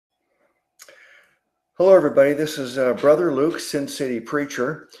Hello, everybody. This is Brother Luke, Sin City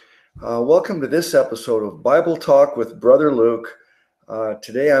Preacher. Welcome to this episode of Bible Talk with Brother Luke.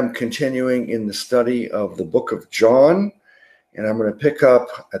 Today I'm continuing in the study of the book of John, and I'm going to pick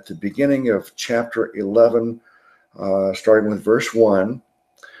up at the beginning of chapter 11, starting with verse 1.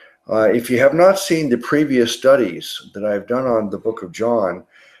 If you have not seen the previous studies that I've done on the book of John,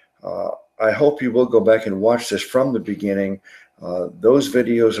 I hope you will go back and watch this from the beginning. Those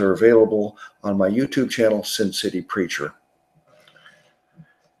videos are available on my YouTube channel, Sin City Preacher.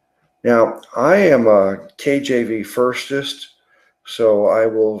 Now, I am a KJV firstist, so I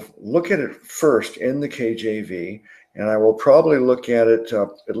will look at it first in the KJV, and I will probably look at it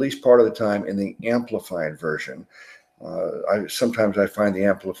at least part of the time in the Amplified version. Sometimes I find the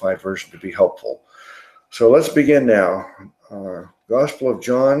Amplified version to be helpful. So let's begin now. Gospel of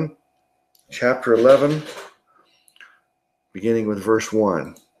John, chapter 11. Beginning with verse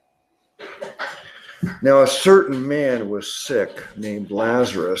 1. Now a certain man was sick, named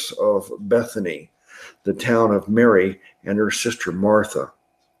Lazarus of Bethany, the town of Mary and her sister Martha.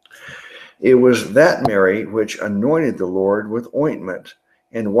 It was that Mary which anointed the Lord with ointment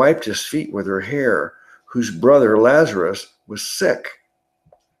and wiped his feet with her hair, whose brother Lazarus was sick.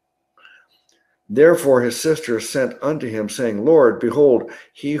 Therefore his sister sent unto him, saying, Lord, behold,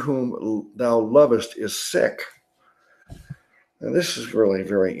 he whom thou lovest is sick. And this is really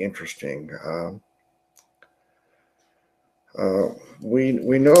very interesting. We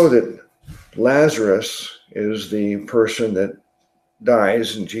know that Lazarus is the person that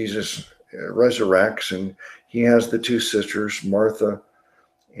dies and Jesus resurrects, and he has the two sisters, Martha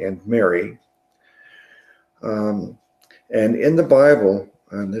and Mary. And in the Bible,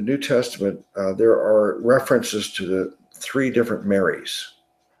 in the New Testament, there are references to the three different Marys.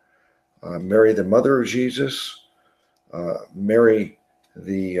 Mary, the mother of Jesus, Mary,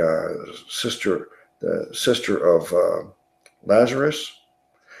 the sister of Lazarus,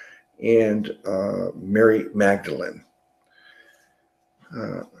 and Mary Magdalene.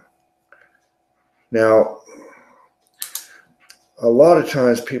 Now, a lot of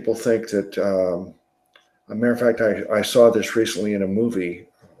times people think that, a matter of fact, I saw this recently in a movie,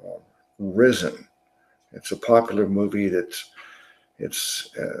 Risen. It's a popular movie it's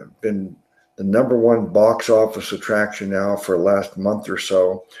been the number one box office attraction now for the last month or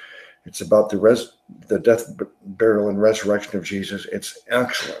so. It's about the death, burial, and resurrection of Jesus. It's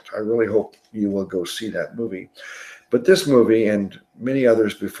excellent. I really hope you will go see that movie. But this movie and many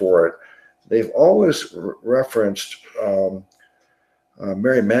others before it, they've always referenced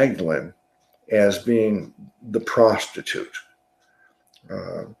Mary Magdalene as being the prostitute.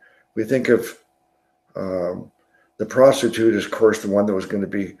 We think of the prostitute as, of course, the one that was going to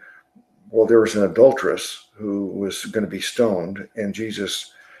be, well, there was an adulteress who was going to be stoned, and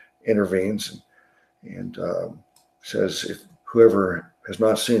Jesus intervenes and says, if whoever has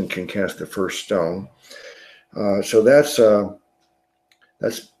not sinned can cast the first stone. So that's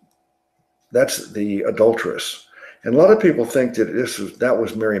the adulteress. And a lot of people think that that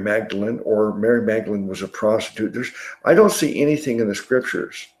was Mary Magdalene, or Mary Magdalene was a prostitute. I don't see anything in the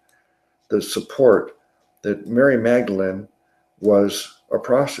scriptures that support that Mary Magdalene was a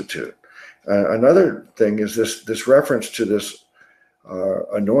prostitute. Another thing is this reference to this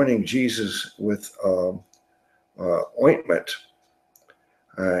anointing Jesus with ointment.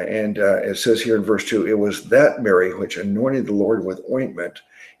 And it says here in verse 2, it was that Mary which anointed the Lord with ointment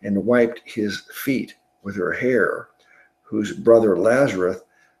and wiped his feet with her hair, whose brother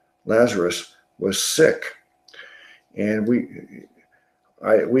Lazarus was sick. And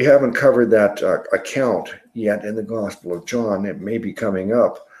we haven't covered that account yet in the Gospel of John. It may be coming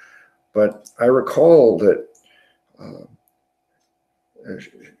up. But I recall that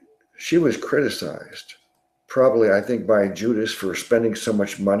she was criticized, probably, I think, by Judas for spending so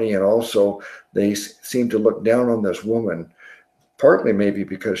much money, and also they seem to look down on this woman, partly maybe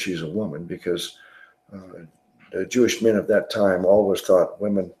because she's a woman, because the Jewish men of that time always thought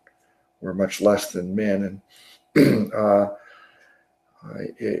women were much less than men, and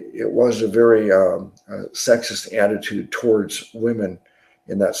it was a very sexist attitude towards women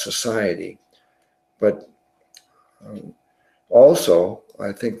in that society. But also,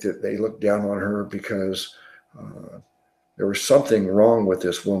 I think that they looked down on her because there was something wrong with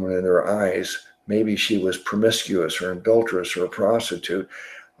this woman in their eyes. Maybe she was promiscuous or adulterous or a prostitute.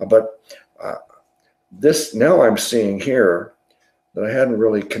 But this, now I'm seeing here that I hadn't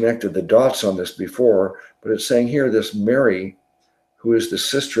really connected the dots on this before, but it's saying here this Mary, who is the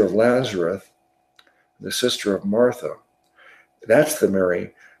sister of Lazarus, the sister of Martha, that's the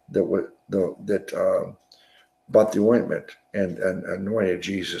Mary that bought the ointment and anointed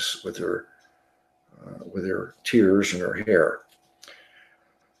Jesus with her with her tears and her hair.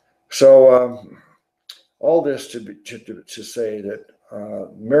 So all this to say that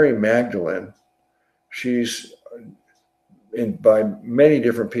Mary Magdalene, she's by many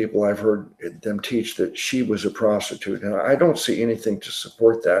different people I've heard them teach that she was a prostitute, and I don't see anything to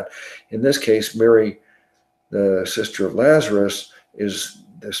support that. In this case, Mary, the sister of Lazarus, is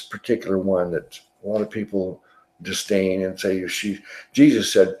this particular one that a lot of people disdain and say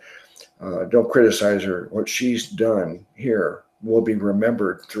Jesus said, don't criticize her. What she's done here will be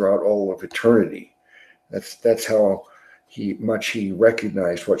remembered throughout all of eternity. That's how much he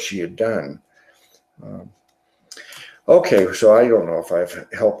recognized what she had done. Okay, so I don't know if I've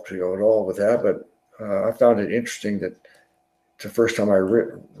helped you at all with that, but I found it interesting that it's the first time I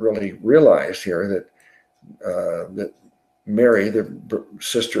really realized here that Mary, the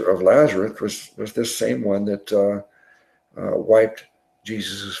sister of Lazarus, was this same one that wiped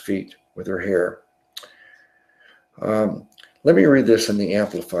Jesus' feet with her hair. Let me read this in the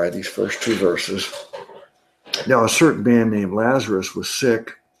Amplified, these first two verses. Now, a certain man named Lazarus was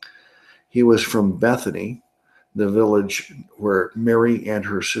sick. He was from Bethany, the village where Mary and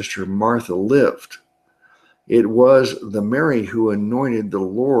her sister Martha lived. It was the Mary who anointed the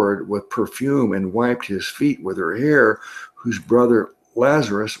Lord with perfume and wiped his feet with her hair, whose brother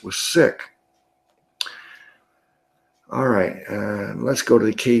Lazarus was sick. All right, let's go to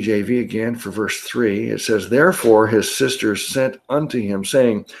the KJV again for verse 3. It says, therefore his sisters sent unto him,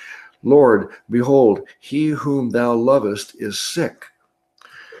 saying, Lord, behold, he whom thou lovest is sick.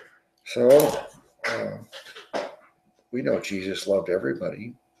 So we know Jesus loved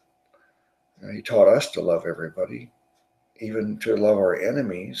everybody. He taught us to love everybody, even to love our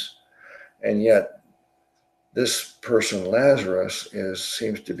enemies. And yet this person, Lazarus,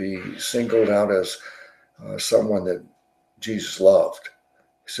 seems to be singled out as someone that Jesus loved.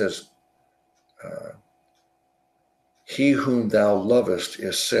 He says, he whom thou lovest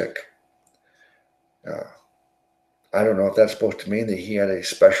is sick. I don't know if that's supposed to mean that he had a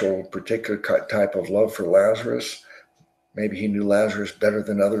special, particular type of love for Lazarus. Maybe he knew Lazarus better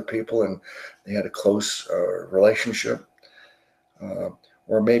than other people and they had a close relationship.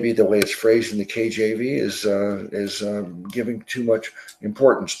 Or maybe the way it's phrased in the KJV is giving too much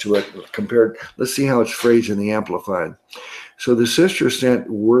importance to it compared. Let's see how it's phrased in the Amplified. So the sister sent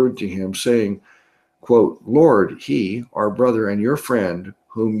word to him saying, quote, Lord, he, our brother and your friend,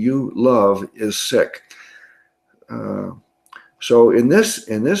 whom you love, is sick. So in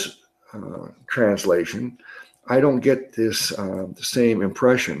this translation, I don't get this the same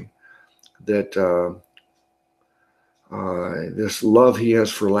impression that this love he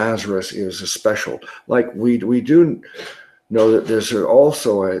has for Lazarus is a special. Like we do know that there's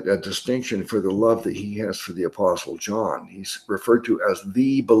also a distinction for the love that he has for the Apostle John. He's referred to as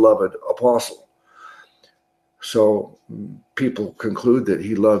the beloved apostle. So people conclude that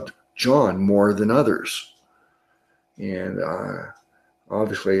he loved John more than others. And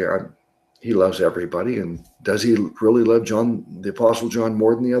obviously he loves everybody. And does he really love John, the Apostle John,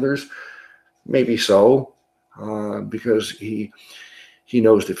 more than the others? Maybe so, because he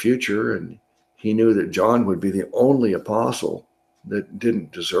knows the future, and he knew that John would be the only apostle that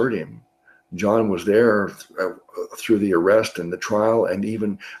didn't desert him. John was there through the arrest and the trial, and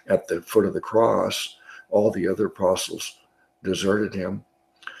even at the foot of the cross. All the other apostles deserted him.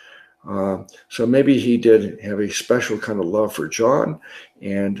 So maybe he did have a special kind of love for John,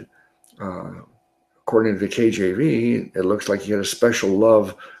 and according to the KJV, it looks like he had a special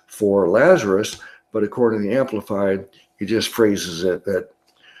love for Lazarus, but according to the Amplified, he just phrases it that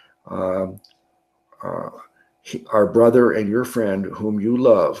our brother and your friend whom you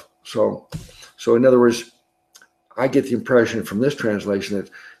love. So in other words, I get the impression from this translation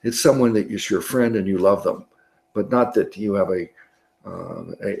that it's someone that is your friend and you love them, but not that you have a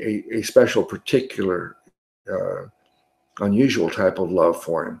special, particular, unusual type of love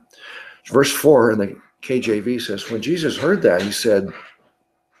for him. Verse 4 in the KJV says, when Jesus heard that, he said,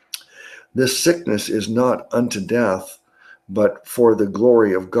 this sickness is not unto death, but for the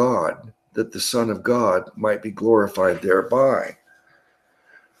glory of God, that the Son of God might be glorified thereby.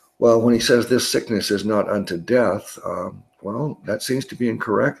 Well, when he says this sickness is not unto death, well, that seems to be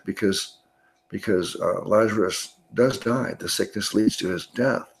incorrect because Lazarus does die. The sickness leads to his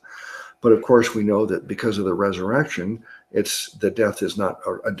death. But of course, we know that because of the resurrection, the death is not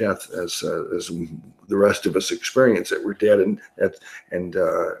a death as the rest of us experience it. We're dead and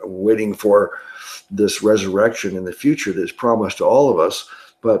waiting for this resurrection in the future that's promised to all of us.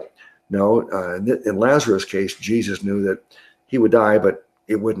 But no, in Lazarus' case, Jesus knew that he would die, but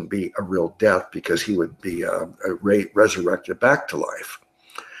it wouldn't be a real death because he would be resurrected back to life.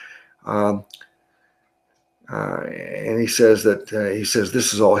 And he says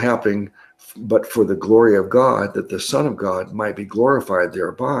this is all happening, but for the glory of God, that the Son of God might be glorified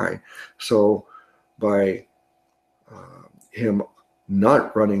thereby. So by him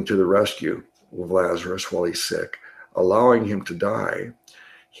not running to the rescue of Lazarus while he's sick, allowing him to die,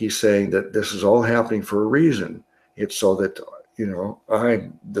 he's saying that this is all happening for a reason. It's so that, I,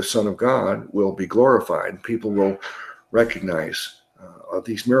 the Son of God, will be glorified. People will recognize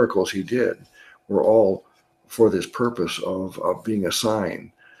these miracles he did were all for this purpose of being a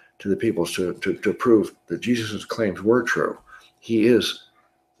sign to the people to prove that Jesus' claims were true. He is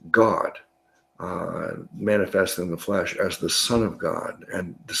God, manifest in the flesh as the Son of God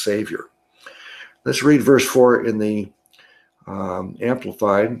and the Savior. Let's read verse 4 in the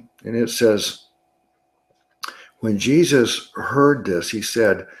Amplified, and it says, when Jesus heard this, he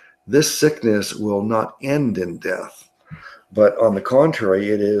said, this sickness will not end in death, but on the contrary,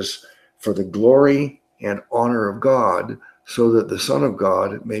 it is for the glory and honor of God, so that the Son of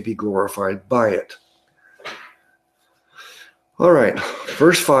God may be glorified by it. All right,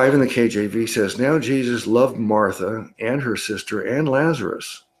 verse 5 in the KJV says, now Jesus loved Martha and her sister and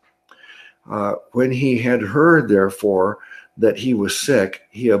Lazarus. When he had heard, therefore, that he was sick,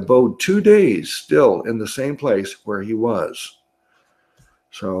 he abode 2 days still in the same place where he was.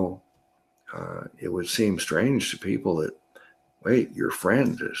 So it would seem strange to people that, wait, your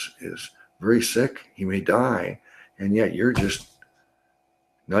friend is very sick, he may die, and yet you're just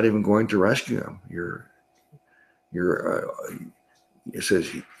not even going to rescue him. It says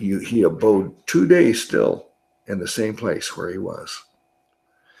he abode 2 days still in the same place where he was.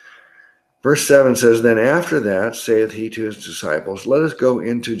 Verse 7 says, then after that saith he to his disciples, let us go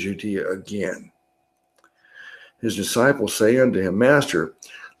into Judea again. His disciples say unto him, Master,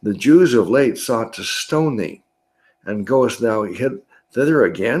 the Jews of late sought to stone thee, and goest thou thither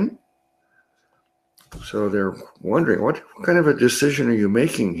again? So they're wondering, what kind of a decision are you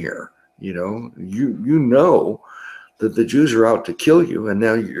making here? You know that the Jews are out to kill you, and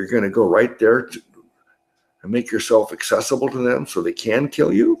now you're going to go right there and make yourself accessible to them so they can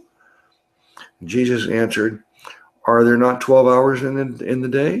kill you? Jesus answered, are there not 12 hours in the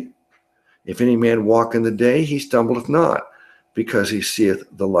day? If any man walk in the day, he stumbleth not, because he seeth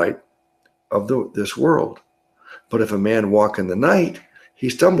the light of this world. But if a man walk in the night, he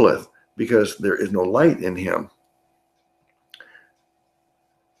stumbleth, because there is no light in him.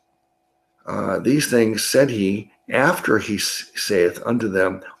 These things said he, after he saith unto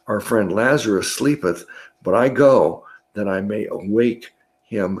them, our friend Lazarus sleepeth, but I go, that I may awake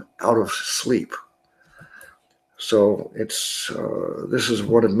him out of sleep. So this is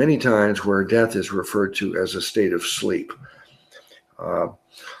one of many times where death is referred to as a state of sleep.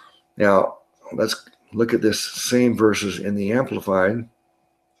 Now, let's look at this same verses in the Amplified.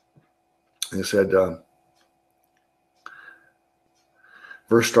 It said,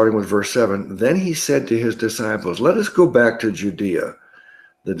 starting with verse 7, then he said to his disciples, let us go back to Judea.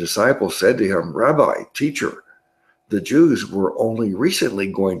 The disciples said to him, Rabbi, teacher, the Jews were only recently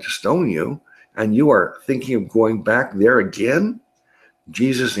going to stone you, and you are thinking of going back there again?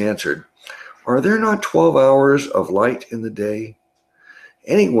 Jesus answered, are there not 12 hours of light in the day?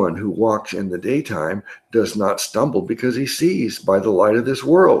 Anyone who walks in the daytime does not stumble because he sees by the light of this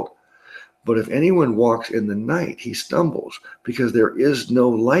world. But if anyone walks in the night, he stumbles because there is no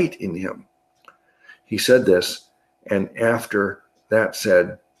light in him. He said this, and after that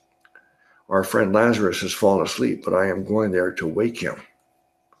said, our friend Lazarus has fallen asleep, but I am going there to wake him.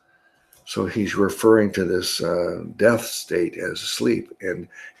 So he's referring to this death state as sleep, and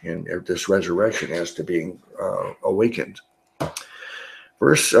this resurrection as to being awakened.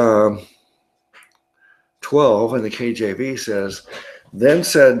 Verse 12 in the KJV says, then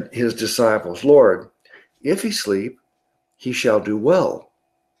said his disciples, Lord, if he sleep, he shall do well.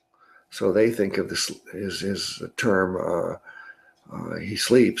 So they think of his term, he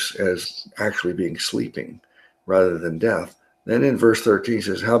sleeps, as actually being sleeping rather than death. Then in verse 13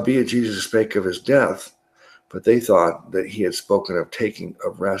 says, howbeit Jesus spake of his death, but they thought that he had spoken of taking a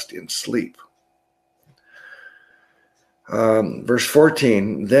rest in sleep. Verse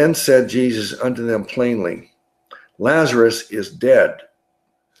 14, then said Jesus unto them plainly, Lazarus is dead.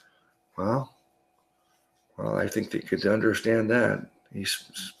 Well, I think they could understand that. He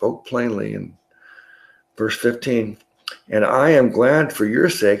spoke plainly in verse 15, and I am glad for your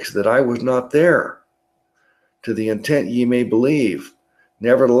sakes that I was not there, to the intent ye may believe.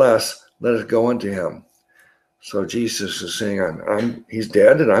 Nevertheless, let us go unto him. So Jesus is saying, he's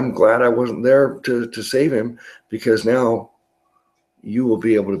dead, and I'm glad I wasn't there to save him, because now you will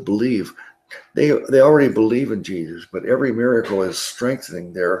be able to believe They already believe in Jesus, but every miracle is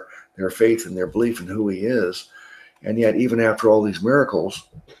strengthening their faith and their belief in who he is. And yet, even after all these miracles,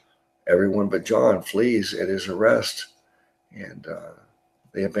 everyone but John flees at his arrest, and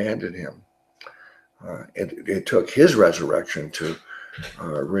they abandon him. It took his resurrection to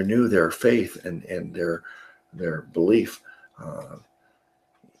renew their faith and their belief.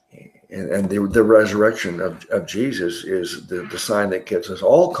 And the resurrection of Jesus is the sign that gives us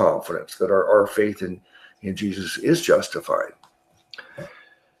all confidence that our faith in Jesus is justified.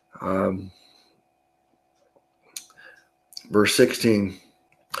 Verse 16,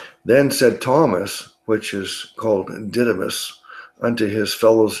 then said Thomas, which is called Didymus, unto his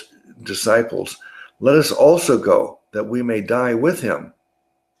fellow disciples, let us also go, that we may die with him.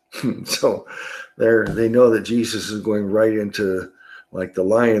 So they know that Jesus is going right into like the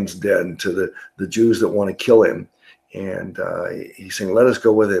lion's den to the Jews that want to kill him. And he's saying, let us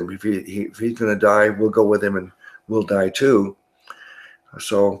go with him. If he's going to die, we'll go with him and we'll die too.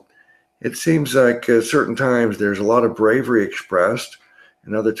 So it seems like at certain times there's a lot of bravery expressed,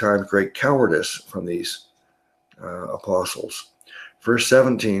 and other times great cowardice from these apostles. Verse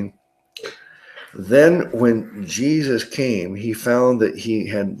 17, then when Jesus came, he found that he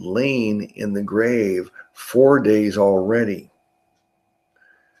had lain in the grave 4 days already.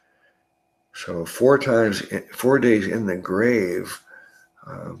 So 4 days in the grave.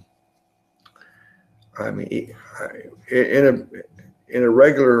 In a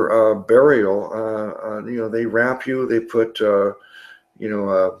regular burial, they wrap you. They put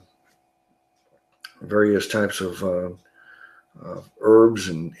various types of herbs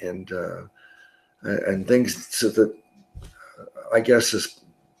and things, so that I guess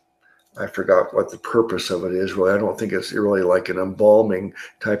I forgot what the purpose of it is. Well, I don't think it's really like an embalming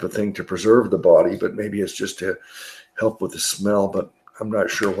type of thing to preserve the body, but maybe it's just to help with the smell. But I'm not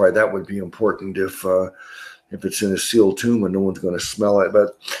sure why that would be important if it's in a sealed tomb and no one's going to smell it.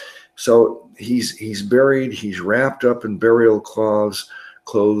 But so he's buried. He's wrapped up in burial clothes,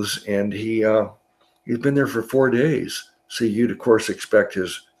 and he's been there for 4 days. So you'd of course expect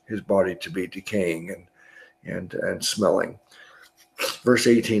his body to be decaying and smelling. Verse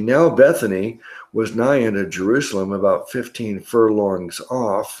 18, now Bethany was nigh unto Jerusalem, about 15 furlongs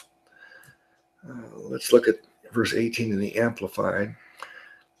off. Let's look at verse 18 in the Amplified.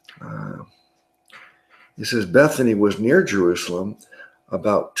 It says, Bethany was near Jerusalem,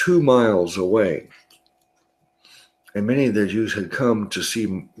 about 2 miles away. And many of the Jews had come to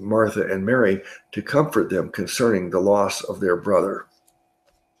see Martha and Mary to comfort them concerning the loss of their brother.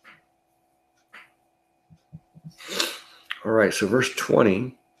 All right, so verse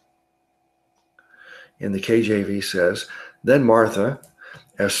 20 in the KJV says, then Martha,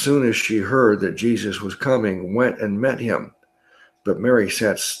 as soon as she heard that Jesus was coming, went and met him, but Mary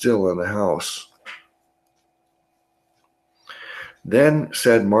sat still in the house. Then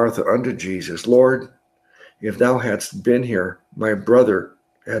said Martha unto Jesus, Lord, if thou hadst been here, my brother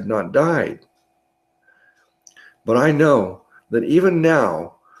had not died. But I know that even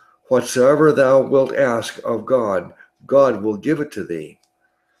now, whatsoever thou wilt ask of God, God will give it to thee.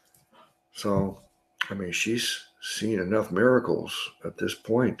 So, she's seen enough miracles at this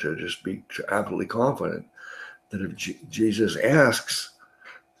point to just be absolutely confident that if Jesus asks,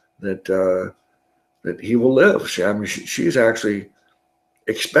 that he will live. She's actually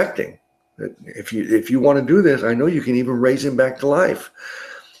expecting that if you want to do this, I know you can even raise him back to life.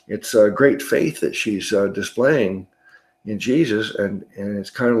 It's a great faith that she's displaying in Jesus, and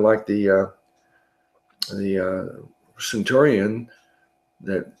it's kind of like the centurion,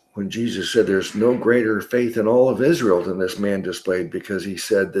 that when Jesus said there's no greater faith in all of Israel than this man displayed, because he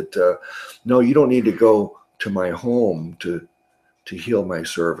said that no, you don't need to go to my home to heal my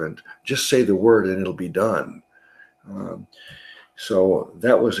servant. Just say the word and it'll be done. So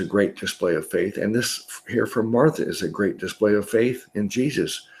that was a great display of faith. And this here from Martha is a great display of faith in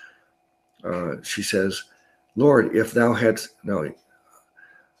Jesus. She says, Lord, if thou hadst, but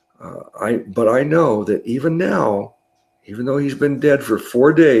I know that even now, even though he's been dead for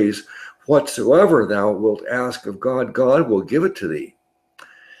 4 days, whatsoever thou wilt ask of God, God will give it to thee.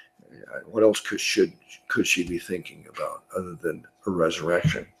 What else could she be thinking about other than a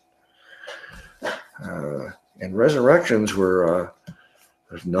resurrection? And resurrections were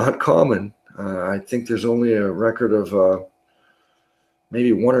not common. I think there's only a record of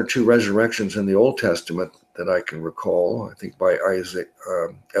maybe 1 or 2 resurrections in the Old Testament that I can recall, I think by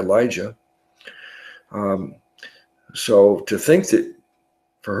Elijah. So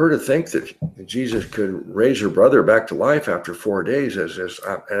for her to think that Jesus could raise her brother back to life after 4 days is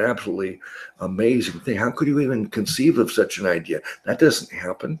an absolutely amazing thing. How could you even conceive of such an idea? That doesn't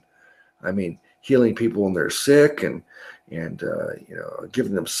happen. I mean, healing people when they're sick and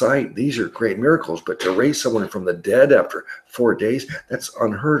giving them sight. These are great miracles. But to raise someone from the dead after 4 days, that's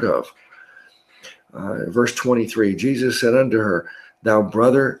unheard of. Verse 23, Jesus said unto her, Thou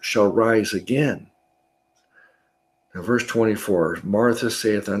brother shall rise again. Now, verse 24, Martha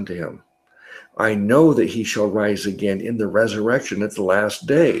saith unto him, I know that he shall rise again in the resurrection at the last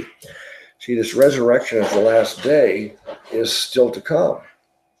day. See, this resurrection at the last day is still to come.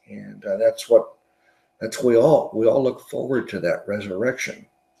 And we all look forward to that resurrection.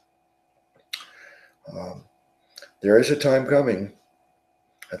 There is a time coming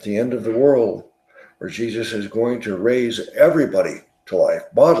at the end of the world where Jesus is going to raise everybody to life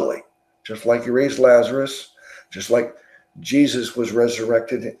bodily, just like he raised Lazarus, just like Jesus was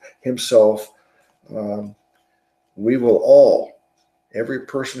resurrected himself. We will all, every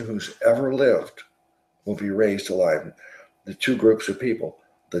person who's ever lived, will be raised alive. The two groups of people,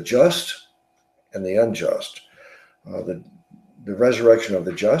 the just and the unjust. The resurrection of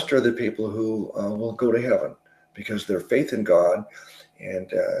the just are the people who will go to heaven because their faith in God,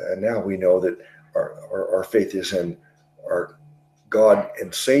 and now we know that our faith is in our God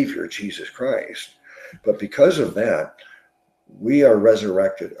and Savior, Jesus Christ. But because of that, we are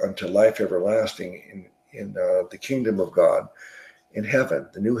resurrected unto life everlasting in the kingdom of God in heaven,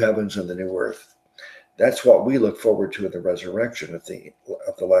 the new heavens and the new earth. That's what we look forward to in the resurrection of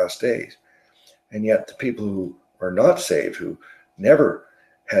the last days. And yet the people who are not saved, who never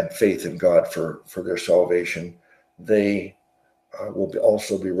had faith in God for their salvation, they will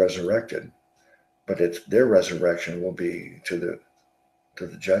also be resurrected. But their resurrection will be to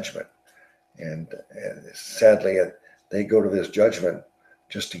the judgment. And sadly, they go to this judgment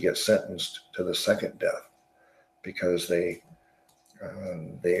just to get sentenced to the second death because they're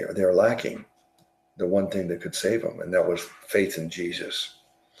lacking the one thing that could save them, and that was faith in Jesus.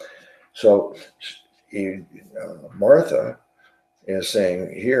 So Martha is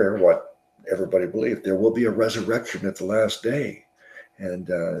saying here what everybody believed: there will be a resurrection at the last day.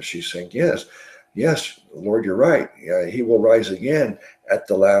 And she's saying, yes, Lord, you're right. He will rise again at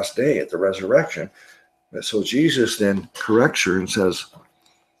the last day, at the resurrection. So Jesus then corrects her and says,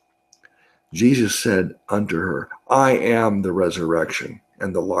 Jesus said unto her, I am the resurrection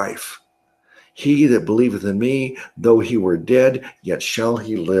and the life. He that believeth in me, though he were dead, yet shall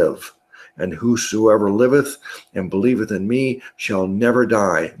he live. And whosoever liveth and believeth in me shall never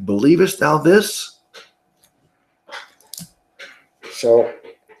die. Believest thou this? So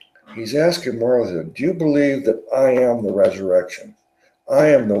he's asking Martha, do you believe that I am the resurrection? I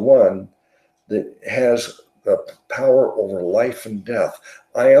am the one that has the power over life and death.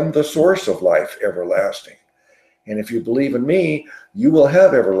 I am the source of life everlasting. And if you believe in me, you will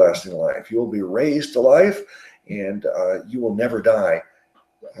have everlasting life. You will be raised to life, and you will never die.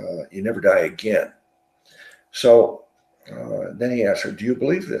 You never die again. So then he asked her, do you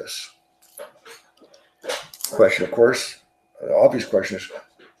believe this? Question, of course, the obvious question is,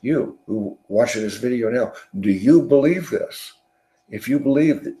 you who watching this video now, do you believe this? If you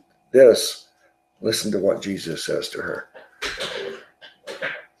believe this, listen to what Jesus says to her.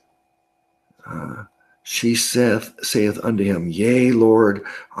 She saith unto him, Yea, Lord,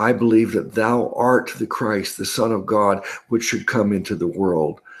 I believe that thou art the Christ, the Son of God, which should come into the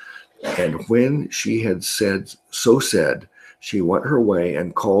world. And when she had said, she went her way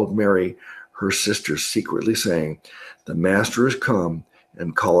and called Mary, her sister, secretly, saying, The Master is come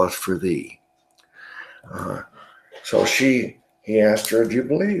and calleth for thee. So he asked her, do you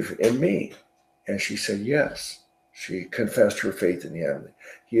believe in me? And she said, yes. She confessed her faith in him.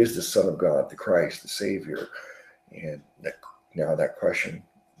 He is the Son of God, the Christ, the Savior. And now that question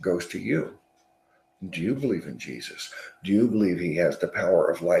goes to you. Do you believe in Jesus? Do you believe he has the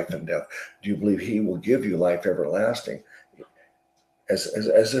power of life and death? Do you believe he will give you life everlasting as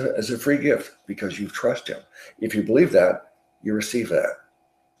a free gift because you trust him? If you believe that, you receive that.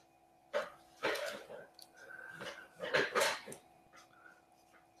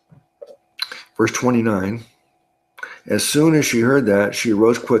 Verse 29, as soon as she heard that, she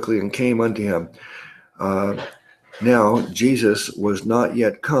rose quickly and came unto him. Now Jesus was not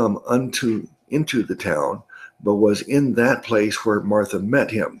yet come into the town, but was in that place where Martha met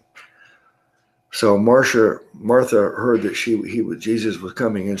him. So Martha heard that Jesus was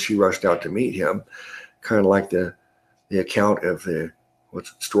coming, and she rushed out to meet him, kind of like the account of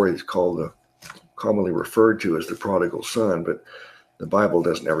what's the story that's called commonly referred to as the prodigal son, but the Bible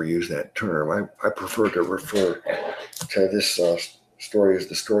doesn't ever use that term. I prefer to refer to this story as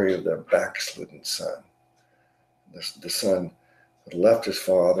the story of the backslidden son. The son left his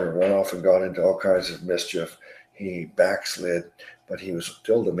father, went off and got into all kinds of mischief, he backslid, but he was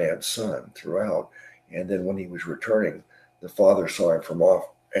still the man's son throughout. And then when he was returning, the father saw him from off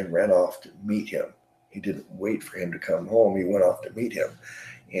and ran off to meet him. He didn't wait for him to come home. He went off to meet him.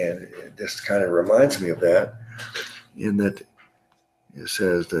 And this kind of reminds me of that, in that it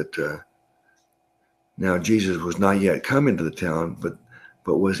says that now Jesus was not yet come into the town,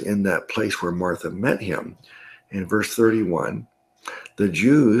 but was in that place where Martha met him. In verse 31, the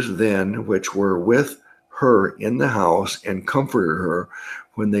Jews then which were with her in the house and comforted her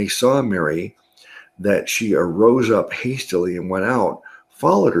when they saw Mary, that she arose up hastily and went out,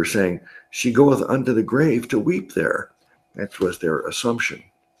 followed her, saying, she goeth unto the grave to weep there. That was their assumption.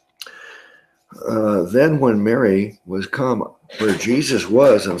 Then when Mary was come where Jesus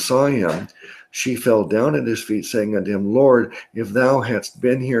was and saw him, she fell down at his feet, saying unto him, Lord, if thou hadst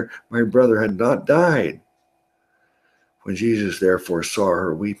been here, my brother had not died. When Jesus therefore saw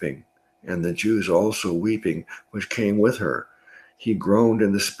her weeping, and the Jews also weeping, which came with her, he groaned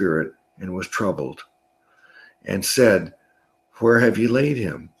in the spirit and was troubled, and said, where have ye laid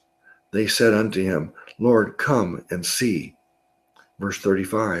him? They said unto him, Lord, come and see. Verse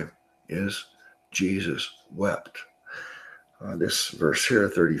 35 is Jesus wept. This verse here,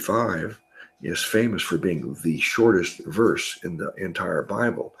 35, is famous for being the shortest verse in the entire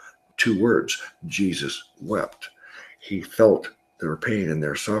Bible. 2 words, Jesus wept. He felt their pain and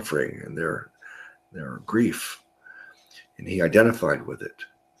their suffering and their grief, and he identified with it.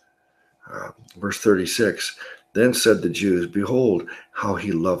 Verse 36, then said the Jews, behold, how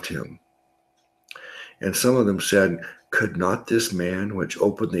he loved him. And some of them said, could not this man which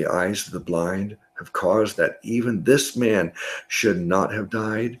opened the eyes of the blind have caused that even this man should not have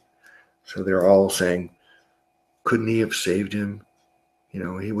died? So they're all saying, couldn't he have saved him? You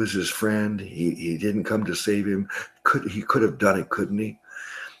know, he was his friend. He didn't come to save him. He could have done it, couldn't he?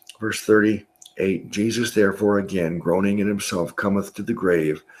 Verse 38, Jesus therefore again, groaning in himself, cometh to the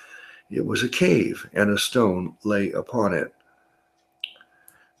grave. It was a cave, and a stone lay upon it.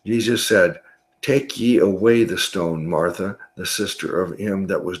 Jesus said, take ye away the stone. Martha, the sister of him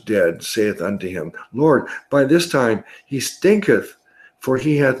that was dead, saith unto him, Lord, by this time he stinketh, for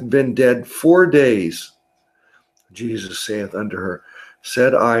he hath been dead 4 days. Jesus saith unto her,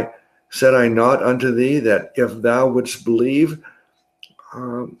 said I not unto thee that if thou wouldst believe,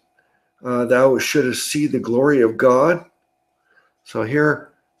 thou shouldest see the glory of God? So here,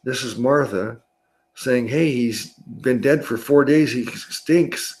 this is Martha saying, hey, he's been dead for 4 days, he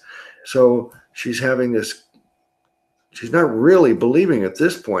stinks. So she's having this, she's not really believing at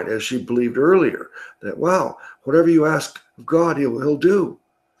this point as she believed earlier, that, wow, whatever you ask of God, he'll do.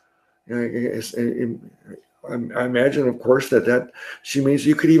 I imagine, of course, that she means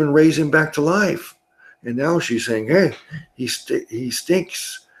you could even raise him back to life. And now she's saying, hey, he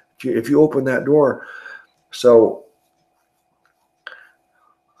stinks if you open that door. So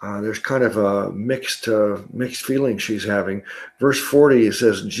there's kind of a mixed feeling she's having. Verse 40, it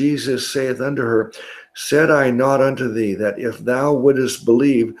says, Jesus saith unto her, said I not unto thee that if thou wouldest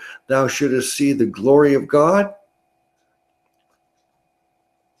believe, thou shouldest see the glory of God?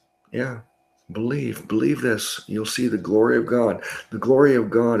 Yeah, believe this. You'll see the glory of God. The glory of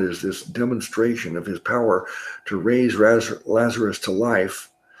God is this demonstration of his power to raise Lazarus to life.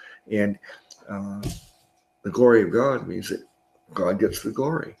 And the glory of God means that God gets the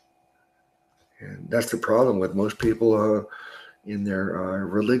glory. And that's the problem with most people in their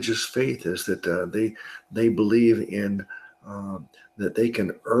religious faith, is that they believe in that they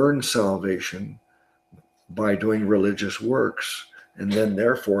can earn salvation by doing religious works, and then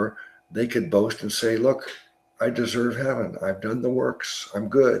therefore they could boast and say, look, I deserve heaven. I've done the works. I'm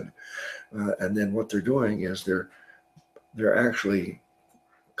good. And then what they're doing is they're actually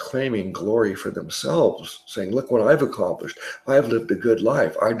claiming glory for themselves, saying, look what I've accomplished. I've lived a good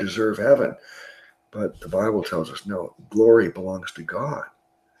life. I deserve heaven. But the Bible tells us, no, glory belongs to God.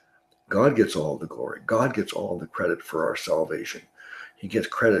 God gets all the glory. God gets all the credit for our salvation. He gets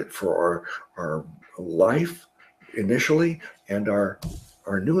credit for our life initially and our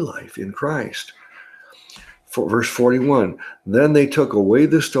new life in Christ. For verse 41, then they took away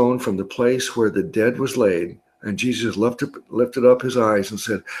the stone from the place where the dead was laid, and Jesus lifted up his eyes and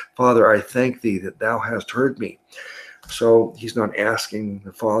said, Father, I thank thee that thou hast heard me. So he's not asking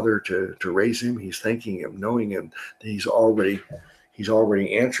the Father to raise him. He's thanking him, knowing him that he's already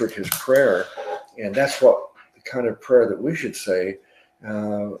answered his prayer. And that's what the kind of prayer that we should say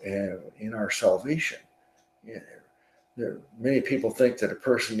in our salvation. Many people think that a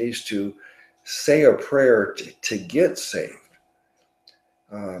person needs to say a prayer to get saved.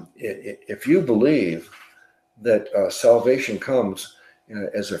 If you believe that salvation comes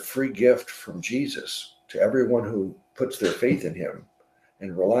as a free gift from Jesus to everyone who puts their faith in him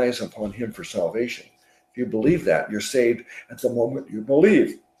and relies upon him for salvation. If you believe that, you're saved at the moment you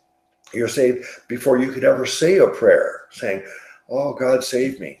believe. You're saved before you could ever say a prayer, saying, "Oh, God,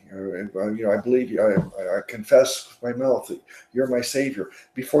 save me." Or, I believe you. I confess with my mouth that you're my Savior.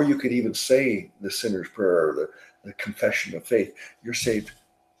 Before you could even say the sinner's prayer or the confession of faith, you're saved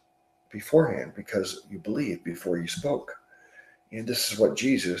beforehand because you believed before you spoke. And this is what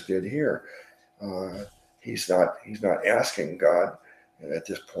Jesus did here. He's not asking God at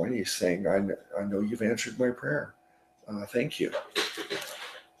this point. He's saying, I know you've answered my prayer. Thank you.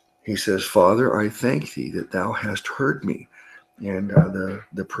 He says, "Father, I thank thee that thou hast heard me." And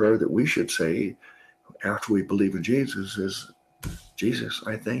the prayer that we should say after we believe in Jesus is, "Jesus,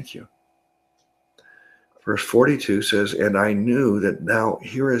 I thank you." Verse 42 says, "And I knew that thou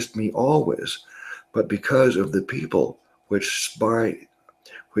hearest me always, but because of the people which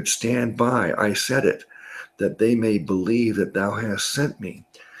stand by, I said it, that they may believe that thou hast sent me."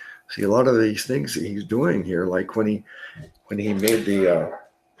 See, a lot of these things that he's doing here, like when he made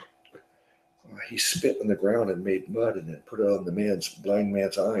he spit on the ground and made mud and then put it on the blind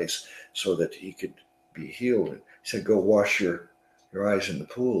man's eyes so that he could be healed. And he said, "Go wash your eyes in the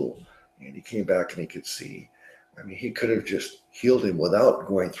pool." And he came back and he could see. I mean, he could have just healed him without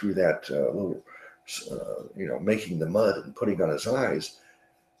going through that little, making the mud and putting on his eyes.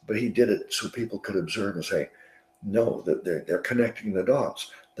 But he did it so people could observe and say, no, that they're connecting the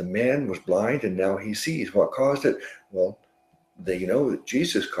dots. The man was blind and now he sees. What caused it? Well, they know that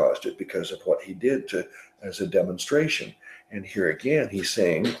Jesus caused it because of what he did as a demonstration. And here again, he's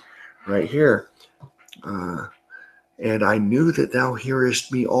saying right here, "And I knew that thou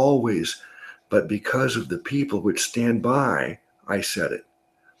hearest me always, but because of the people which stand by, I said it."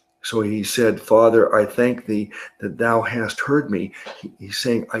 So he said, "Father, I thank thee that thou hast heard me." He's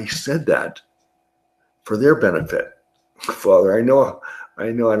saying, I said that for their benefit. Father, I know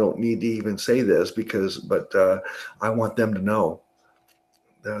I don't need to even say this but I want them to know.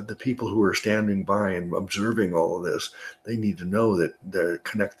 The people who are standing by and observing all of this, they need to know that they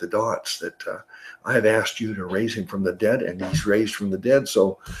connect the dots, that I have asked you to raise him from the dead, and he's raised from the dead.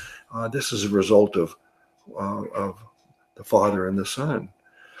 So this is a result of the Father and the Son.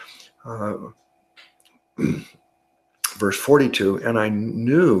 Verse 42, "And I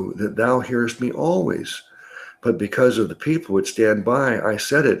knew that thou hearest me always, but because of the people which stand by, I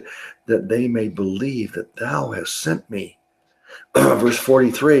said it, that they may believe that thou hast sent me." Verse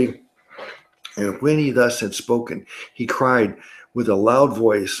 43, "And when he thus had spoken, he cried with a loud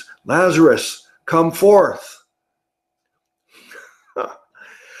voice, Lazarus, come forth."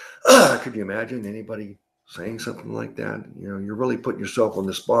 Could you imagine anybody saying something like that? You're really putting yourself on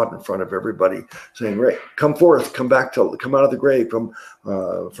the spot in front of everybody, saying, "Right, come forth, come out of the grave,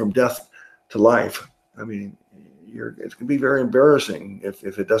 from death to life." I mean, it's going to be very embarrassing if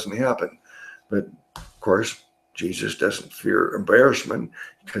it doesn't happen. But of course, Jesus doesn't fear embarrassment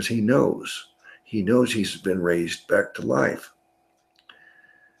because he knows he's been raised back to life.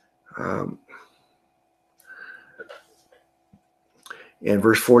 In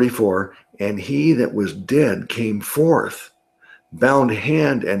verse 44, "And he that was dead came forth, bound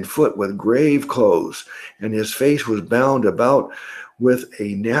hand and foot with grave clothes, and his face was bound about with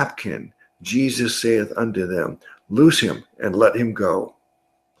a napkin. Jesus saith unto them, Loose him and let him go."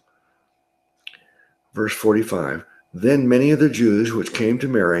 Verse 45, "Then many of the Jews which came to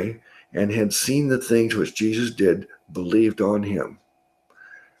Mary and had seen the things which Jesus did believed on him."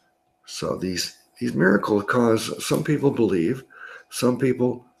 So these miracles cause some people believe, some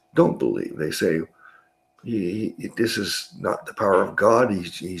people don't believe. They say, this is not the power of God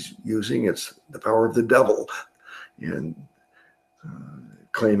he's using, it's the power of the devil. And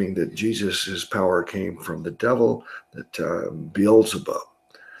claiming that Jesus' power came from the devil, that Beelzebub.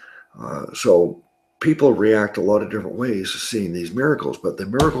 So people react a lot of different ways to seeing these miracles, but the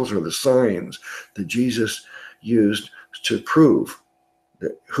miracles are the signs that Jesus used to prove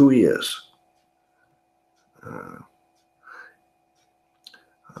who he is.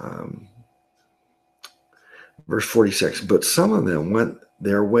 Verse 46, "But some of them went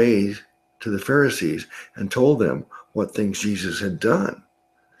their way to the Pharisees and told them what things Jesus had done.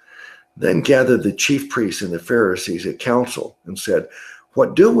 Then gathered the chief priests and the Pharisees at council and said,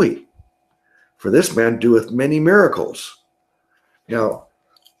 What do we? For this man doeth many miracles." Now,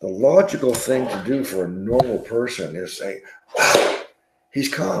 the logical thing to do for a normal person is say, "Wow,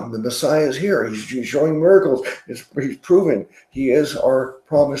 he's come. The Messiah is here. He's showing miracles. He's proven he is our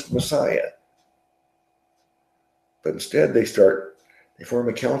promised Messiah." But instead, they form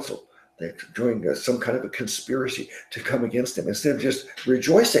a council. They're doing some kind of a conspiracy to come against him. Instead of just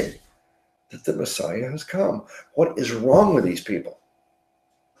rejoicing that the Messiah has come. What is wrong with these people?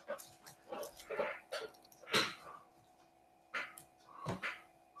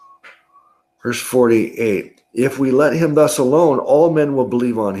 Verse 48, if we let him thus alone, all men will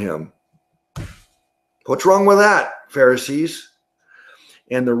believe on him. What's wrong with that, Pharisees?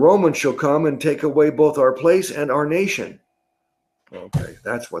 And the Romans shall come and take away both our place and our nation. Okay,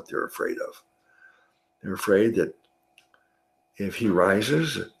 that's what they're afraid of. They're afraid that if he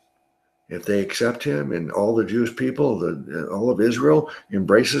rises, if they accept him and all the Jewish people, all of Israel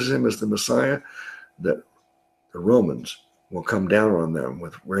embraces him as the Messiah, that the Romans will come down on them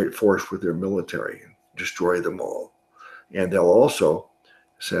with great force with their military and destroy them all. And they'll also,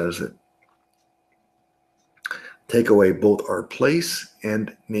 says that, take away both our place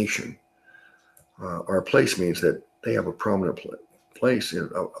and nation. Our place means that they have a prominent place in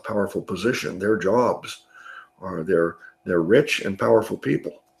a powerful position. Their jobs are they're rich and powerful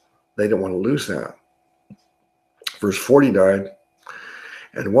people. They don't want to lose that. Verse 49,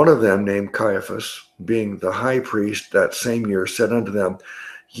 and one of them, named Caiaphas, being the high priest that same year, said unto them,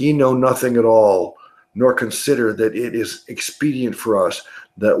 ye know nothing at all, nor consider that it is expedient for us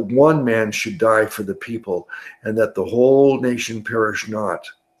that one man should die for the people, and that the whole nation perish not.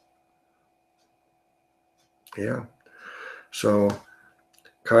 Yeah. So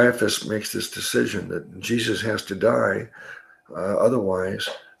Caiaphas makes this decision that Jesus has to die. Otherwise,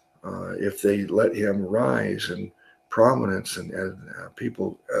 if they let him rise in prominence and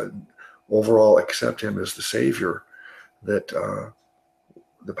people overall accept him as the Savior, that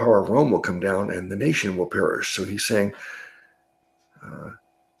the power of Rome will come down and the nation will perish. So he's saying,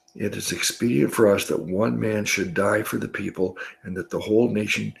 it is expedient for us that one man should die for the people, and that the whole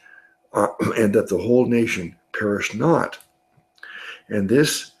nation perish not. And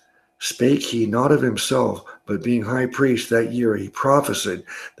this spake he not of himself, but being high priest that year, he prophesied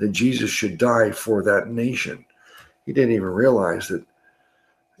that Jesus should die for that nation. He didn't even realize that,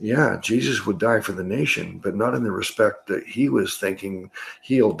 Jesus would die for the nation, but not in the respect that he was thinking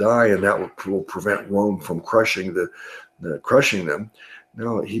he'll die and that will prevent Rome from crushing them.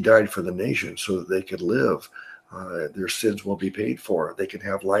 No, he died for the nation so that they could live. Their sins will be paid for. They can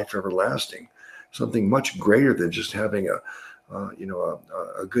have life everlasting, something much greater than just having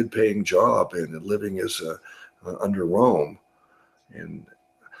a good paying job and living as under Rome. And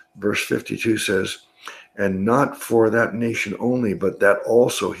verse 52 says, and not for that nation only, but that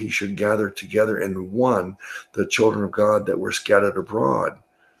also he should gather together in one the children of God that were scattered abroad.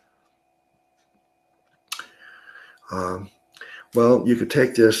 Well, you could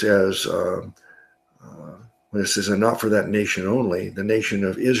take this as when it says, and not for that nation only, the nation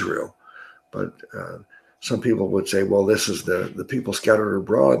of Israel. But some people would say, well, this is the people scattered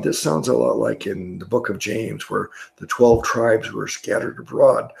abroad. This sounds a lot like in the book of James, where the 12 tribes were scattered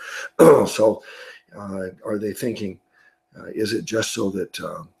abroad. So are they thinking, is it just so that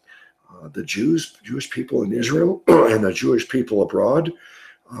the Jewish people in Israel and the Jewish people abroad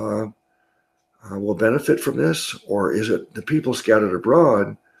will benefit from this? Or is it the people scattered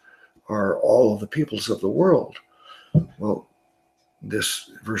abroad are all of the peoples of the world? Well, this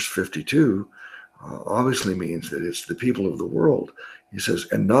verse 52 obviously means that it's the people of the world. He says,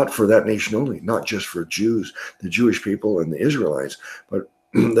 and not for that nation only, not just for Jews, the Jewish people and the Israelites, but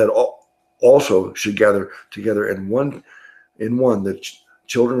that also should gather together in one the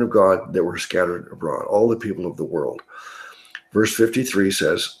children of God that were scattered abroad, all the people of the world. Verse 53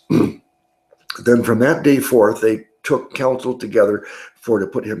 says, then from that day forth they took counsel together for to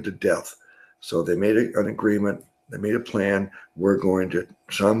put him to death. So they made an agreement, they made a plan. We're going to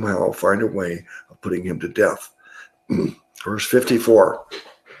somehow find a way of putting him to death. Verse 54,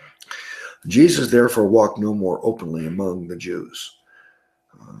 Jesus therefore walked no more openly among the Jews.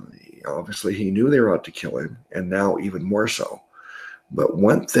 Obviously, he knew they were out to kill him, and now even more so, but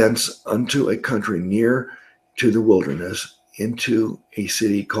went thence unto a country near to the wilderness, into a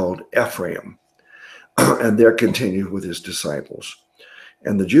city called Ephraim, and there continued with his disciples.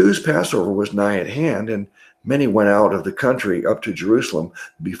 And the Jews' Passover was nigh at hand, and many went out of the country up to Jerusalem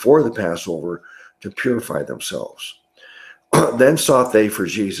before the Passover to purify themselves. Then sought they for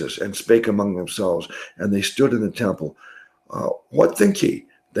Jesus, and spake among themselves, and they stood in the temple. What think ye,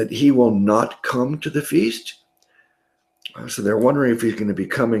 that he will not come to the feast? So they're wondering if he's going to be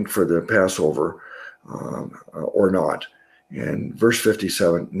coming for the Passover or not. And verse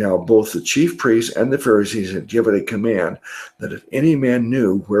 57, now both the chief priests and the Pharisees had given a command that if any man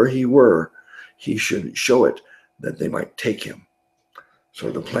knew where he were, he should show it, that they might take him.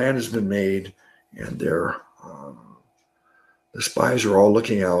 So the plan has been made, and the spies are all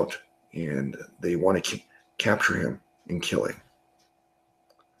looking out, and they want to capture him and kill him.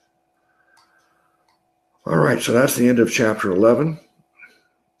 All right, so that's the end of chapter 11.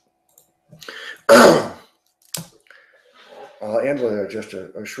 I'll end with just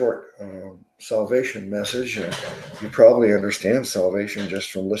a short salvation message. You probably understand salvation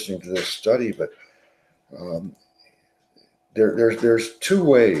just from listening to this study, but um, there's two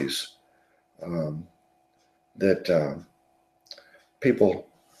ways that people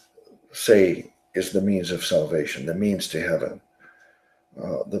say is the means of salvation, the means to heaven.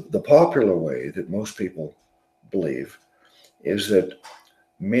 The popular way that most people believe is that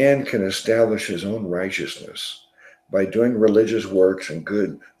man can establish his own righteousness by doing religious works and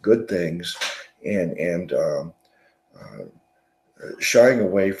good things, and shying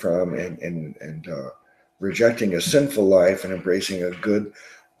away from and rejecting a sinful life and embracing a good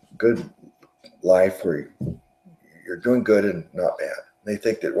life where you're doing good and not bad. They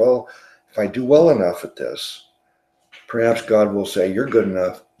think that, well, if I do well enough at this, perhaps God will say, you're good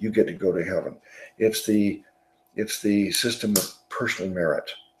enough, you get to go to heaven. It's the system of personal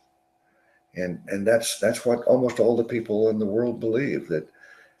merit. And that's what almost all the people in the world believe, that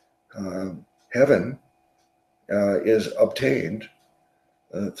heaven is obtained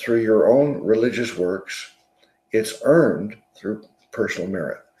through your own religious works. It's earned through personal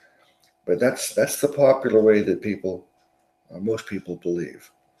merit. But that's the popular way that most people believe.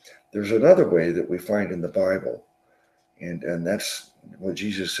 There's another way that we find in the Bible, and that's what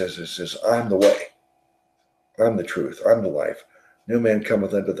Jesus says. It says, I'm the way, I'm the truth, I'm the life. No man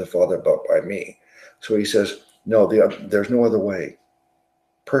cometh unto the Father but by me. So he says, no, there's no other way.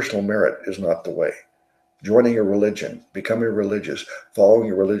 Personal merit is not the way. Joining a religion, becoming religious, following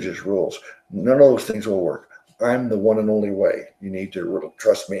your religious rules, none of those things will work. I'm the one and only way. You need to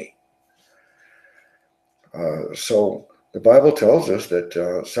trust me. So the Bible tells us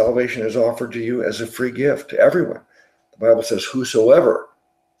that salvation is offered to you as a free gift to everyone. The Bible says, whosoever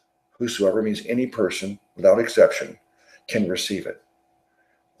means any person without exception, can receive it.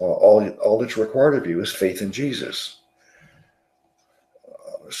 All that's required of you is faith in Jesus.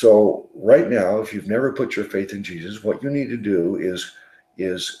 So right now, if you've never put your faith in Jesus, what you need to do is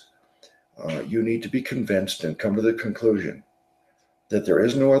you need to be convinced and come to the conclusion that there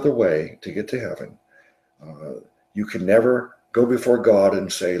is no other way to get to heaven. You can never go before God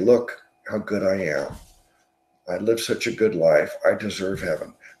and say, look how good I am. I live such a good life. I deserve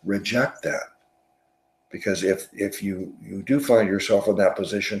heaven. Reject that. Because if you do find yourself in that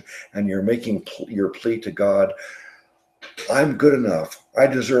position and you're making your plea to God, I'm good enough. I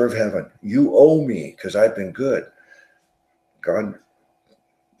deserve heaven. You owe me because I've been good. God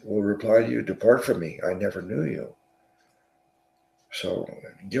will reply to you, depart from me. I never knew you. So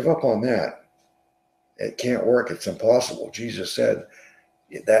give up on that. It can't work. It's impossible. Jesus said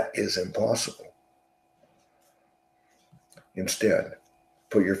that is impossible. Instead,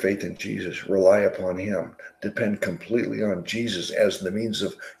 put your faith in Jesus. Rely upon him. Depend completely on Jesus as the means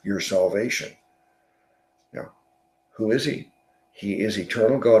of your salvation. Now, who is he? He is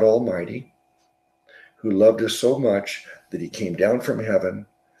eternal God Almighty, who loved us so much that he came down from heaven,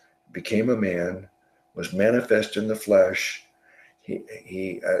 became a man, was manifest in the flesh.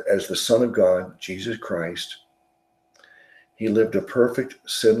 He as the Son of God, Jesus Christ, he lived a perfect,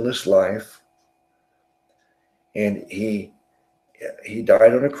 sinless life, and he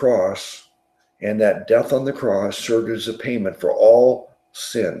died on a cross, and that death on the cross served as a payment for all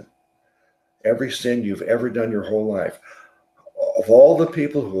sin, every sin you've ever done your whole life. Of all the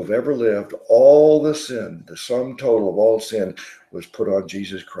people who have ever lived, all the sin, the sum total of all sin was put on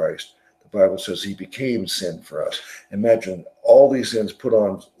Jesus Christ. The Bible says he became sin for us. Imagine all these sins put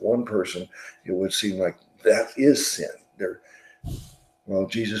on one person. It would seem like that is sin. Well,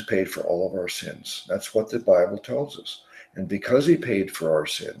 Jesus paid for all of our sins. That's what the Bible tells us. And because he paid for our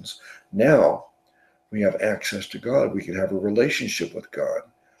sins, now we have access to God. We can have a relationship with God.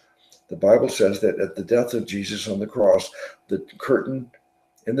 The Bible says that at the death of Jesus on the cross, the curtain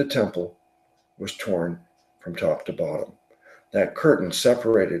in the temple was torn from top to bottom. That curtain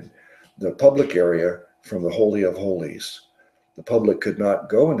separated the public area from the Holy of Holies. The public could not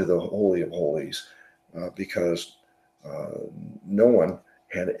go into the Holy of Holies because no one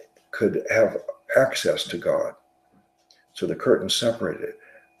could have access to God. So the curtain separated it.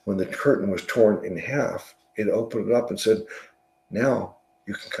 When the curtain was torn in half, it opened it up and said, now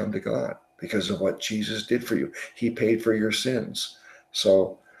you can come to God because of what Jesus did for you. He paid for your sins.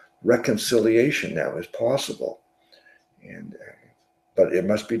 So reconciliation now is possible. But it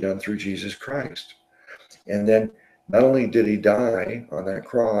must be done through Jesus Christ. And then not only did he die on that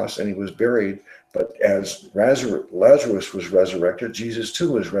cross and he was buried, but as Lazarus was resurrected, Jesus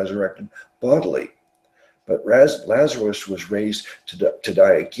too was resurrected bodily. But Lazarus was raised to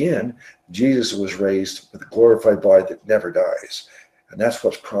die again. Jesus was raised with a glorified body that never dies. And that's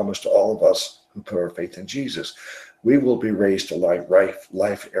what's promised to all of us who put our faith in Jesus. We will be raised to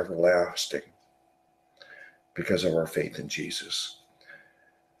life everlasting because of our faith in Jesus.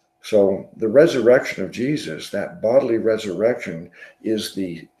 So the resurrection of Jesus, that bodily resurrection, is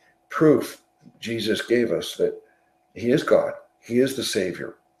the proof Jesus gave us that he is God. He is the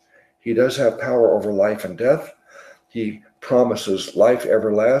Savior. He does have power over life and death. He promises life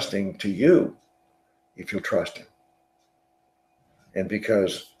everlasting to you if you'll trust him. And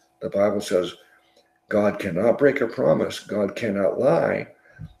because the Bible says God cannot break a promise, God cannot lie,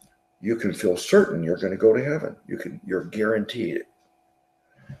 you can feel certain you're going to go to heaven. You're guaranteed it.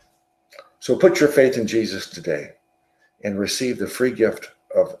 So put your faith in Jesus today and receive the free gift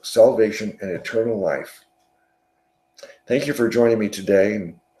of salvation and eternal life. Thank you for joining me today,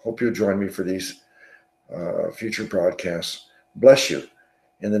 and hope you'll join me for these future broadcasts. Bless you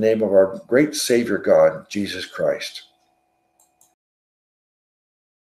in the name of our great Savior God, Jesus Christ.